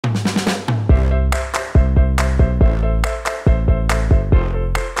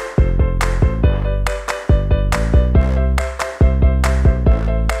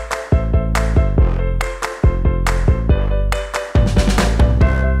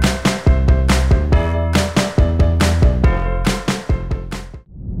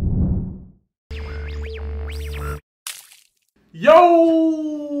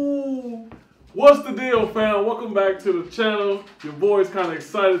What's the deal, fam? Welcome back to the channel. Your boy's kind of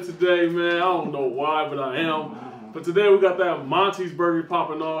excited today, man. I don't know why, but I am. But today we got that Montys burger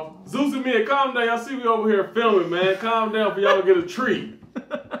popping off. Zeus and Mia, calm down. Y'all see me over here filming, man. Calm down for y'all to get a treat.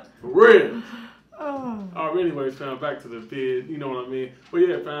 For real. Alright, anyways, fam, back to the vid. You know what I mean? But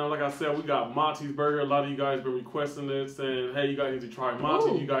yeah, fam, like I said, we got Montys burger. A lot of you guys been requesting it, saying, hey, you guys need to try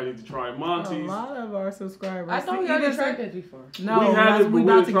Montys. You guys need to try Montys. A lot of our subscribers. I thought we already tried that before. No, we had it, but we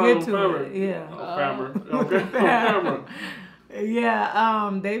we about didn't to try get it on to it. Yeah. Okay, on camera.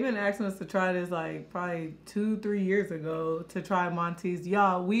 Yeah, they've been asking us to try this like probably 2-3 years ago to try Montys.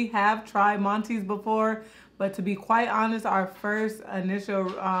 Y'all, we have tried Montys before, but to be quite honest, our first initial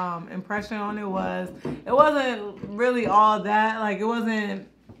impression on it wasn't really all that. Like, it wasn't.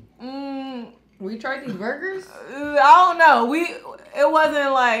 We tried these burgers. I don't know. It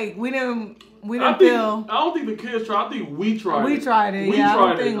wasn't like we didn't feel. I don't think the kids tried. I think we tried. We tried it. We yeah,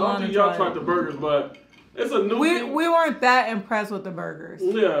 tried I don't think y'all tried the burgers, but it's a new. We weren't that impressed with the burgers.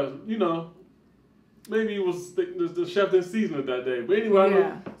 Yeah, you know. Maybe it was the chef didn't season it that day. But anyway, I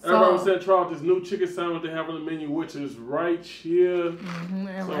know everybody was saying try out this new chicken sandwich they have on the menu, which is right here.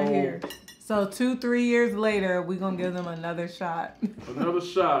 And right here. So 2-3 years later, we're going to give them another shot. Another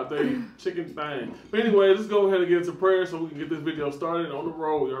shot. They chicken thing. But anyway, let's go ahead and get into prayer so we can get this video started on the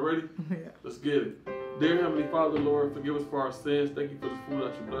road. Y'all ready? Yeah. Let's get it. Dear Heavenly Father, Lord, forgive us for our sins. Thank you for this food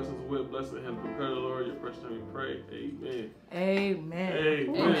that you bless us with. Bless the hand prepare, Lord. Your precious name we pray. Amen. Amen.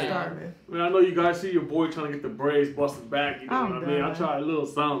 Amen. Man, I know you guys see your boy trying to get the braids busted back. You know what I mean? I tried a little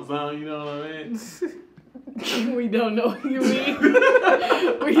something, you know what I mean? We don't know what you mean.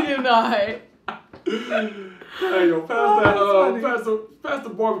 We do not. Hey, yo, pass the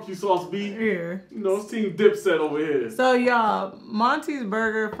barbecue sauce, B. Here. You know, it's Team Dipset over here. So, y'all, Montys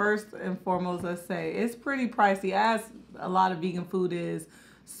burger, first and foremost, let's say, it's pretty pricey, as a lot of vegan food is.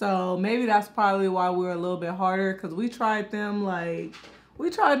 So, maybe that's probably why we were a little bit harder, because we tried them, when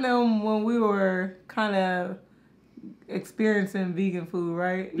we were kind of experiencing vegan food,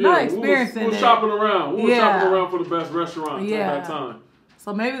 right? Yeah, not experiencing we were shopping around. We were shopping around for the best restaurants at that time.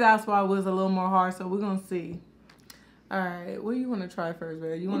 So maybe that's why it was a little more hard. So we're gonna see. All right, what do you want to try first,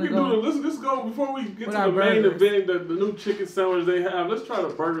 man? You want to go? Let's go before we get to the main event. The new chicken sandwich they have. Let's try the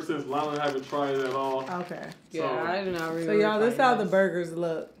burger since Lana haven't tried it at all. Okay. Yeah, I do not really. So y'all, this is how the burgers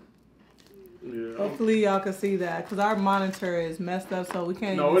look. Yeah. Hopefully y'all can see that, because our monitor is messed up, so we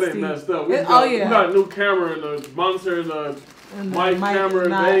can't. No, it ain't messed up. We yeah. got a new camera and the monitor and the mic camera.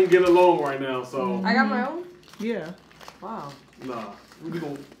 They ain't getting along right now, so. I got my own. Yeah. Wow. Nah, we're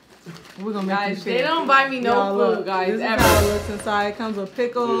gonna guys, they don't buy me no food, guys. This is how it looks inside. It comes with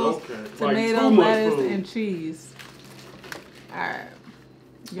pickles, tomato, lettuce, and cheese. All right.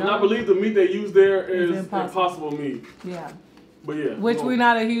 And I believe the meat they use there is impossible meat. Yeah. But yeah. Which we're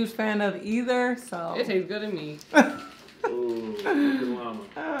not a huge fan of either, so. It tastes good to me.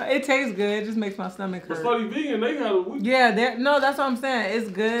 It tastes good. It just makes my stomach hurt. But Study Vegan, they got a... Yeah, that's what I'm saying. It's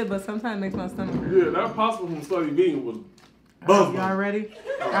good, but sometimes it makes my stomach hurt. Yeah, that possible from Study Vegan was y'all ready?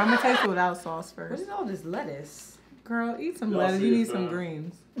 I'm going to taste it without sauce first. What is all this lettuce? Girl, eat some lettuce. You need some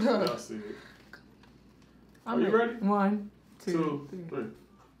greens. Y'all see it. Are you ready? 1, 2, 3.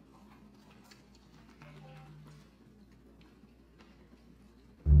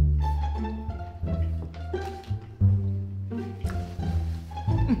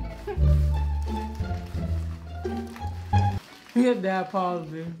 Hit that pause,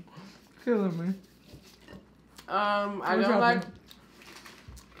 dude. Killing me. I don't like.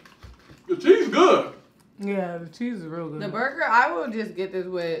 The cheese good. Yeah, the cheese is real good. The burger, I will just get this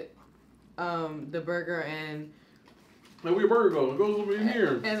with the burger and. Now where your burger goes? It goes over in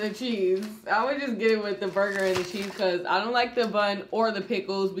here. And the cheese. I would just get it with the burger and the cheese because I don't like the bun or the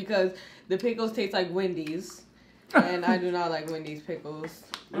pickles because the pickles taste like Wendy's. And I do not like Wendy's pickles.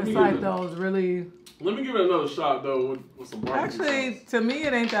 It's like those really... Let me give it another shot, though, with some barbecue Actually, sauce. to me,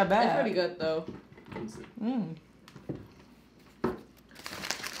 it ain't that bad. It's pretty good, though. Let me see.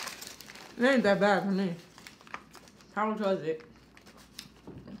 It ain't that bad for me. How much was it?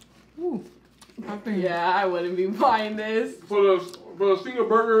 Ooh. Yeah, I wouldn't be buying this. For the single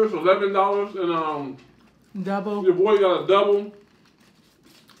burger, it's $11, and double. Your boy got a double,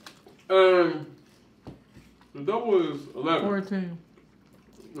 and the double is 11. 14.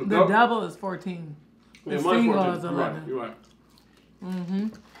 The double is 14. The single is 11. You're right.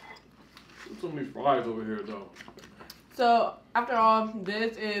 There's so many fries over here, though. So after all,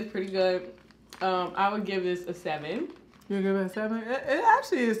 this is pretty good. I would give this a 7. You give it a 7? It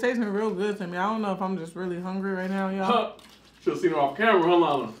actually is tasting real good to me. I don't know if I'm just really hungry right now, y'all. Should have seen it off camera, huh,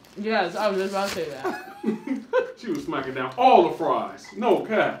 Lana? Yes, I was just about to say that. She was smacking down all the fries. No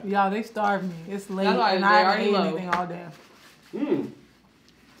cap. Y'all, they starved me. It's late That's why and they I haven't already ate low. anything all day. Mmm.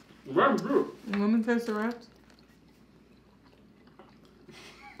 Very good. Let me taste the wraps.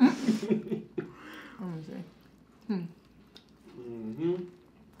 Let me see. Mm-hmm.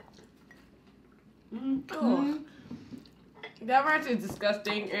 Oh. That ranch is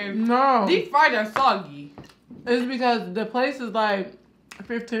disgusting, and No. these fries are soggy. It's because the place is like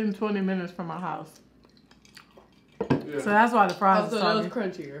 15, 20 minutes from my house. Yeah. So that's why the fries Also, are those soggy.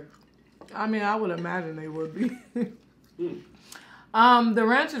 crunchier. I mean, I would imagine they would be. Mm. The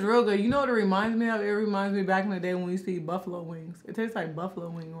ranch is real good. You know what it reminds me of? It reminds me back in the day when we used to eat buffalo wings. It tastes like buffalo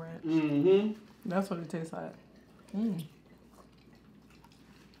wing ranch. Mm-hmm. That's what it tastes like. Mm.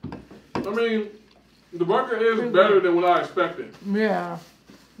 I mean, the burger is better than what I expected. Yeah.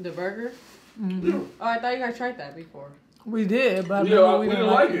 The burger? Mm-hmm. Oh, I thought you guys tried that before. We did, but Yeah, we we didn't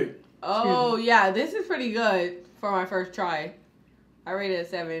like it. Oh, yeah, this is pretty good for my first try. I rated it a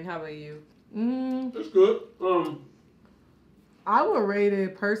 7. How about you? It's good. I would rate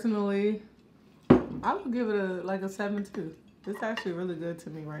it personally. I would give it a 7 too. It's actually really good to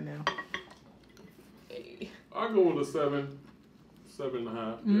me right now. I go with a 7,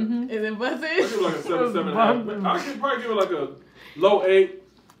 7.5. Mm-hmm. Is it I buzzing? give it like a 7, 7.5. I could probably give it like a low 8,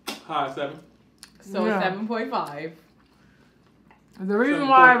 high 7. So Yeah. 7.5. The reason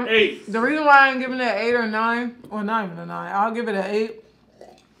why 7.8. the reason why I'm giving it an 8 or 9, or not even a 9, I'll give it an 8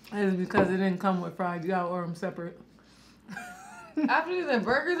 is because it didn't come with fries. You gotta order them separate. After the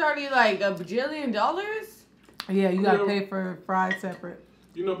burger's already like $1 bajillion? Yeah, you gotta Yeah. pay for fries separate.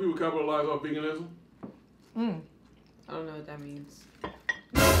 You know people capitalize off veganism? Mm. I don't know what that means.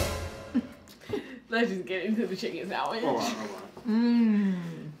 Let's just get into the chicken sandwich. All right. Mmm.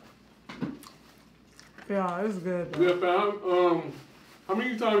 Yeah, it's good though. Yeah, fam. How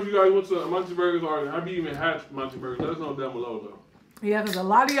many times you guys went to Montys Burgers or have you even had Montys Burgers? Let us know down below, though. Yeah, because a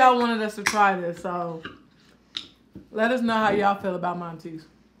lot of y'all wanted us to try this, so let us know how y'all feel about Montys.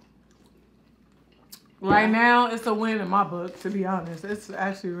 Right now, it's a win in my book, to be honest. It's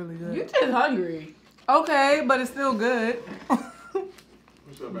actually really good. You're just hungry. Okay, but it's still good. Push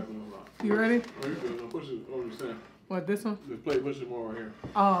that back on the block. You ready? Oh, you're good. No, push it over the stand. What, this one? The plate, push it more right here.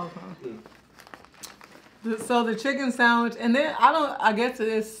 Oh, okay. Yeah. So the chicken sandwich, and then I guess it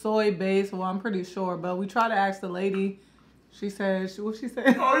is soy based, well, I'm pretty sure, but we tried to ask the lady. She said, what she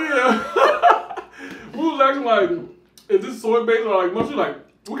said? Oh, yeah. We was actually like, is this soy based or like mustard? Like,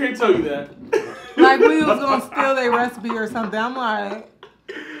 we can't tell you that. Like we was going to steal their recipe or something. I'm like,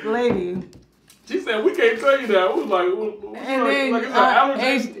 lady. She said, we can't tell you that. We was like, And then like it's an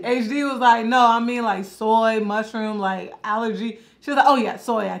allergy. HD was like, no, I mean like soy, mushroom, like allergy. She was like, oh yeah,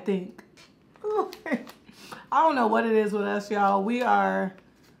 soy, I think. I don't know what it is with us, y'all. We are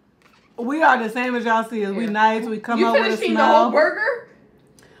the same as y'all see us. We nice. We come up with a finishing smell. the whole burger?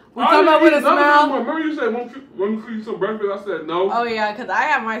 We come up with a smell. Remember you said, when we cook you some breakfast? I said no. Oh, yeah, because I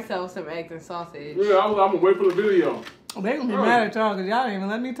have myself some eggs and sausage. Yeah, I'm going to wait for the video. They gonna be mad at y'all because y'all didn't even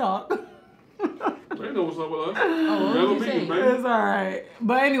let me talk. They know what's up with us. Oh, what you saying? It's all right.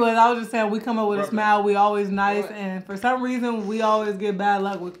 But anyways, I was just saying we come up with a smile. We always nice, and for some reason we always get bad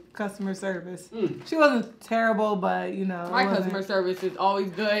luck with customer service. She wasn't terrible, but you know. My customer service is always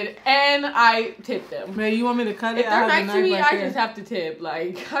good, and I tip them. Man, you want me to cut it? If they're nice to me, I just have to tip.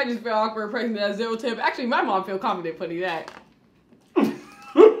 Like, I just feel awkward pressing that 0 tip. Actually, my mom feel confident putting that.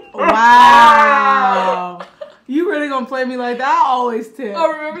 Wow. You really gonna play me like that? I always tip.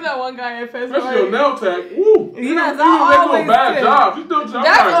 Oh, remember that one guy at Fest? That's your nail tech. Woo. Yes, you I always do a bad tip. job. You do a job.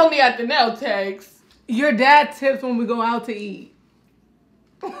 That's only at the nail techs. Your dad tips when we go out to eat.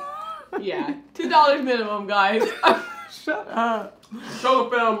 Yeah, $2 minimum, guys. Shut up. Show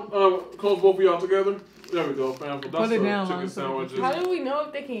the fam, close both of y'all together. There we go, fam. That's Put it the down, chicken Lon. sandwiches. How do we know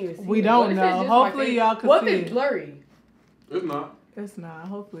if they can even see We it? don't What if know. it's just Hopefully my face? y'all can What see if it's it. blurry? It's not. It's not.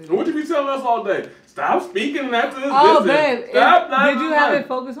 Hopefully. And what you be telling us all day? Stop speaking after this Oh, visit. babe. Stop. Did you have it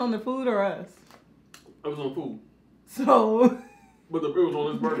focus on the food or us? It was on food. So. But it was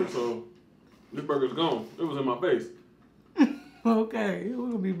on this burger, so this burger's gone. It was in my face. Okay. We're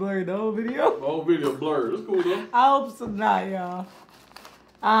going to be blurry the whole video. The whole video blurred. It's cool, though. I hope so not, y'all.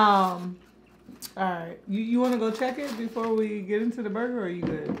 All right. You want to go check it before we get into the burger, or are you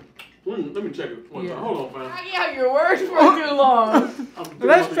good? Let me check it one time. Hold on, fam. I can't have your words for too long.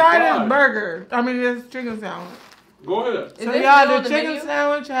 Let's try this burger. This chicken sandwich. Go ahead. So, this y'all, new on the the chicken menu?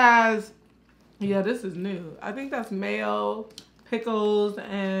 sandwich has, yeah, this is new. I think that's mayo, pickles,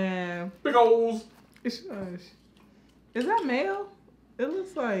 and... Pickles. Is that mayo? It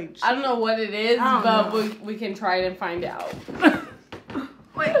looks like... I don't know what it is, I don't but know. we can try it and find out.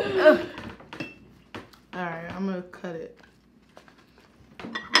 Wait, Alright, I'm gonna cut it.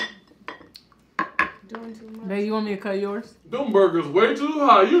 Doing too much. Babe, you want me to cut yours? Them burgers way too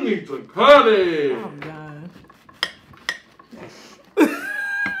high. You need to cut it. I'm done.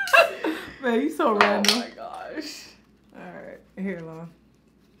 Babe, you so random. Oh my gosh. Alright, here, Lon.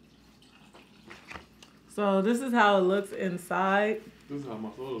 So this is how it looks inside. This is how my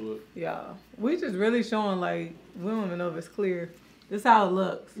soda look. Yeah. We just really showing like, we don't even know if it's clear. This is how it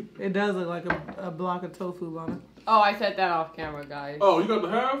looks. It does look like a block of tofu on it. Oh, I set that off camera, guys. Oh, you got the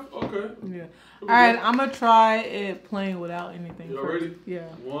half? Okay. Yeah. Alright, I'm gonna try it plain without anything. You first. ready? Yeah.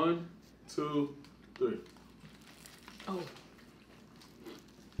 1, 2, 3. Oh.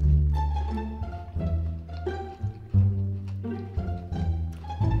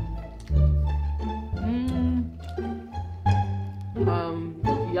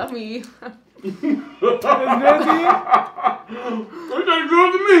 Yummy. It's good to you? It ain't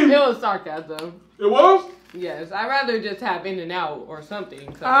good to me. It was sarcasm. It was? Yes, I'd rather just have In-N-Out or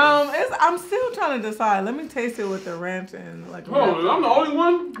something. I'm still trying to decide. Let me taste it with the ranch and like. Hold on, I'm the only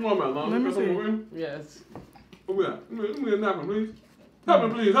one? Come on, man. Lon. Let me Got some see. over here? Yes. What we got? Let me get a napkin, please. Help me,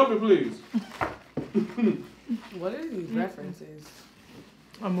 please. Help me, please. What are these references?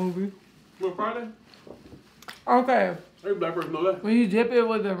 A movie. What, Friday? Okay. Every black person know that. When you dip it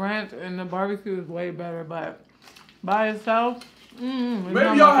with the ranch and the barbecue is way better, but by itself,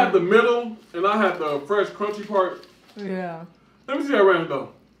 Maybe y'all had the middle and I had the fresh, crunchy part. Yeah. Let me see that ranch,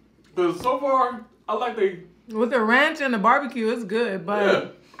 though. Because so far, I like with the ranch and the barbecue, it's good, but yeah.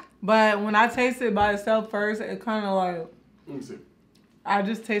 but when I taste it by itself first, it kind of like, Let me see. I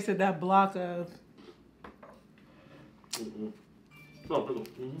just tasted that block of. Oh, pickle.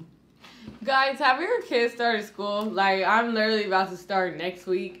 Guys, have your kids started school? Like, I'm literally about to start next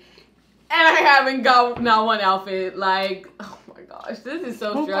week, and I haven't got not one outfit. Like, oh my gosh, this is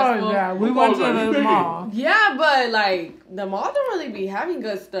so stressful. Yeah, we went to the mall. Yeah, but like, the mall don't really be having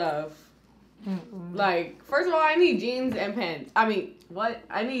good stuff. Like, first of all, I need jeans and pants. I mean, what?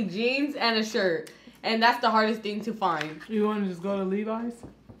 I need jeans and a shirt, and that's the hardest thing to find. You want to just go to Levi's?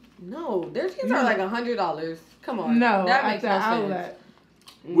 No, their jeans are like $100. Come on. No, that at makes the no sense. outlet.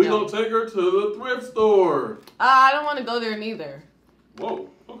 We No. gonna take her to the thrift store. I don't want to go there neither. Whoa.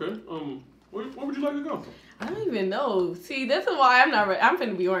 Okay. Where would you like to go? I don't even know. See, this is why I'm not ready. I'm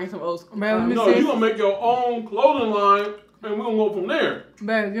finna be wearing some old school. Man, let me No, see. you gonna make your own clothing line, and we're gonna go from there.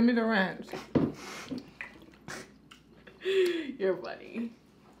 Babe, give me the ranch. You're funny.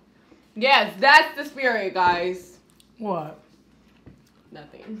 Yes, that's the spirit, guys. What?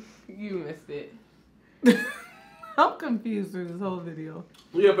 Nothing. You missed it. I'm confused through this whole video.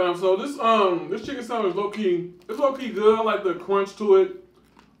 Yeah, fam. So this chicken sandwich is low key. It's low key good. I like the crunch to it.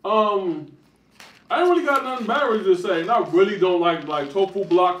 I ain't really got nothing bad really to say. And I really don't like tofu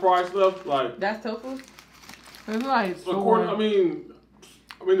block fry stuff. Like That's tofu? It's like according, I mean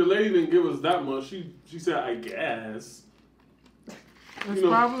the lady didn't give us that much. She said I guess. It's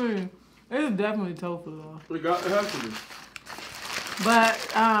probably, it's definitely tofu though. It has to be. But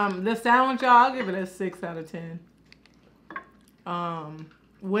the sandwich, y'all, I'll give it a 6 out of 10.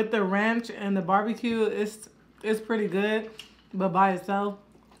 With the ranch and the barbecue, it's pretty good, but by itself,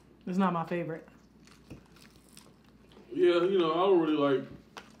 it's not my favorite. Yeah, I don't really like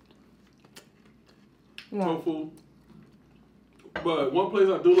tofu. But one place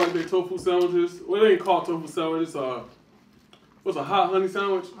I do like their tofu sandwiches. Well, they ain't called tofu sandwiches. What's a hot honey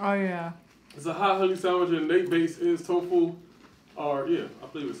sandwich? Oh yeah. It's a hot honey sandwich, and their base is tofu. Or yeah, I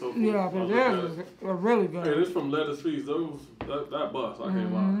believe it's tofu. Yeah, but they're really good. Hey, this from Lettuce Feast. Those that bus. I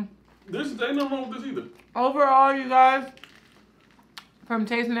can't lie. This ain't nothing wrong with this either. Overall, you guys, from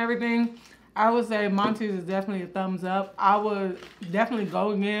tasting everything, I would say Montys is definitely a thumbs up. I would definitely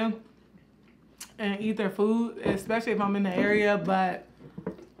go again and eat their food, especially if I'm in the area. But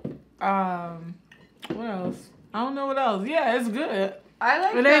what else? I don't know what else. Yeah, it's good. I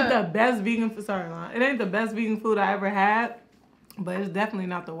like it. Ain't the best vegan. Sorry, Lon. It ain't the best vegan food I ever had, but it's definitely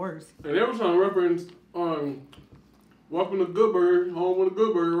not the worst. And they were trying to reference Welcome to Good Burger, home with a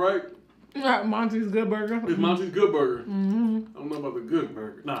Good Burger, right? Montys Good Burger. It's Montys Good Burger. I don't know about the Good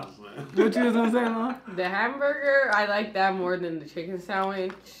Burger. Nah, it's not. What you was gonna say, Lon? The hamburger, I like that more than the chicken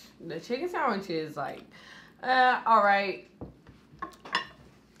sandwich. The chicken sandwich is like, all right.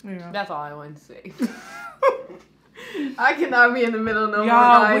 Yeah. That's all I want to say. I cannot be in the middle no more,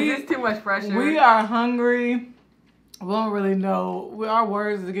 Y'all, guys. It's too much pressure. We are hungry. We don't really know. Our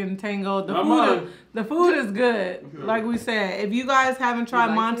words are getting tangled. The food is good. Like we said, if you guys haven't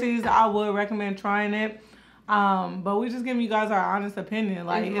tried Montys, I would recommend trying it. But we just giving you guys our honest opinion.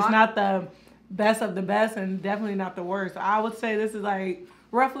 Like, it's not the best of the best and definitely not the worst. I would say this is like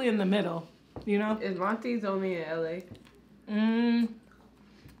roughly in the middle, you know? Is Montys only in LA?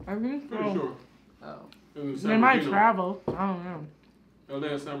 I think so. Pretty sure. Oh. They might travel. I don't know. LA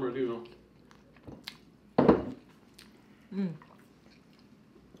and San Bernardino.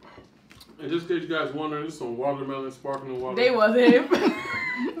 And just in case you guys wondering, this is some watermelon, sparkling water. They wasn't.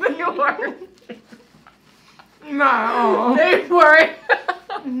 They weren't. Nah. They weren't.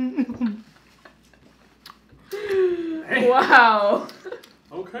 Wow.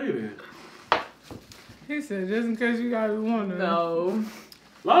 Okay then. He said, just in case you guys wondering. No.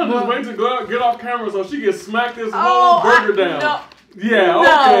 Lana just wait to go out, get off camera so she can smack this whole burger down. No. Yeah,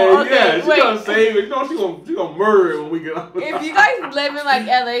 No, okay, yeah. She's wait. gonna save it. You know, she gonna murder it when we get out. If you guys live in like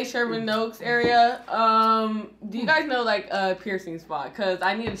LA, Sherman Oaks area, do you guys know like a piercing spot? Cause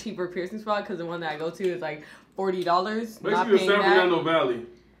I need a cheaper piercing spot because the one that I go to is like $40. Basically, Not the paying San that. Fernando Valley.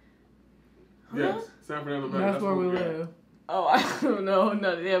 Huh? Yes, San Fernando Valley. That's where we live. Oh, I don't know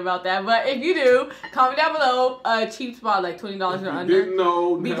nothing about that. But if you do, comment down below a cheap spot like $20 or under. Didn't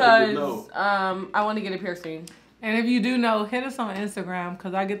know Because I want to get a piercing. And if you do know, hit us on Instagram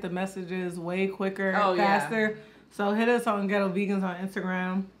because I get the messages way quicker and faster. Yeah. So hit us on Ghetto Vegans on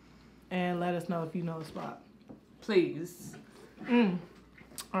Instagram and let us know if you know a spot. Please. All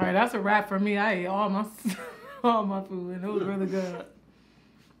right, that's a wrap for me. I ate all my food and it was really good.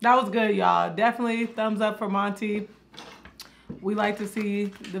 That was good, y'all. Definitely thumbs up for Monty. We like to see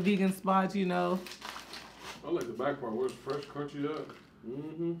the vegan spots, you know. I like the back part where it's fresh, crunchy up.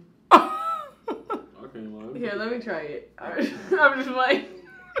 I can't lie. Here, let me try it. I'm just like.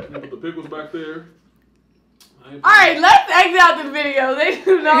 Put the pickles back there. Alright, let's exit out the video. They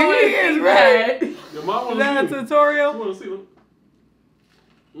do not want to see that. Your mom wants to see. Is that a tutorial? You want to see them?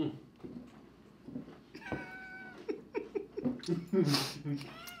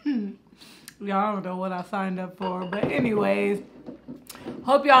 Y'all, I don't know what I signed up for. But anyways,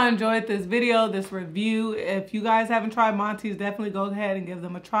 hope y'all enjoyed this video, this review. If you guys haven't tried Montys, definitely go ahead and give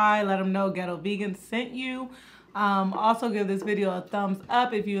them a try. Let them know Ghetto Vegan sent you. Also give this video a thumbs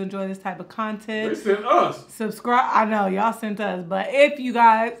up if you enjoy this type of content. They sent us. Subscribe. I know y'all sent us, but if you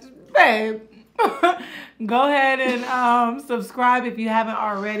guys, babe, go ahead and subscribe if you haven't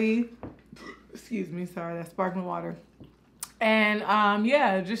already. Excuse me, sorry, that's sparkling water. And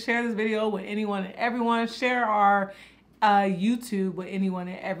yeah, just share this video with anyone and everyone. Share our YouTube with anyone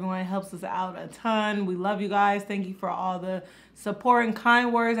and everyone. It helps us out a ton. We love you guys. Thank you for all the support and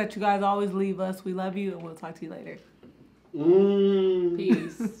kind words that you guys always leave us. We love you and we'll talk to you later.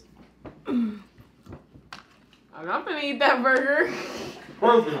 Peace. I'm not gonna eat that burger.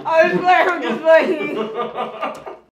 Perfect. I'm just playing.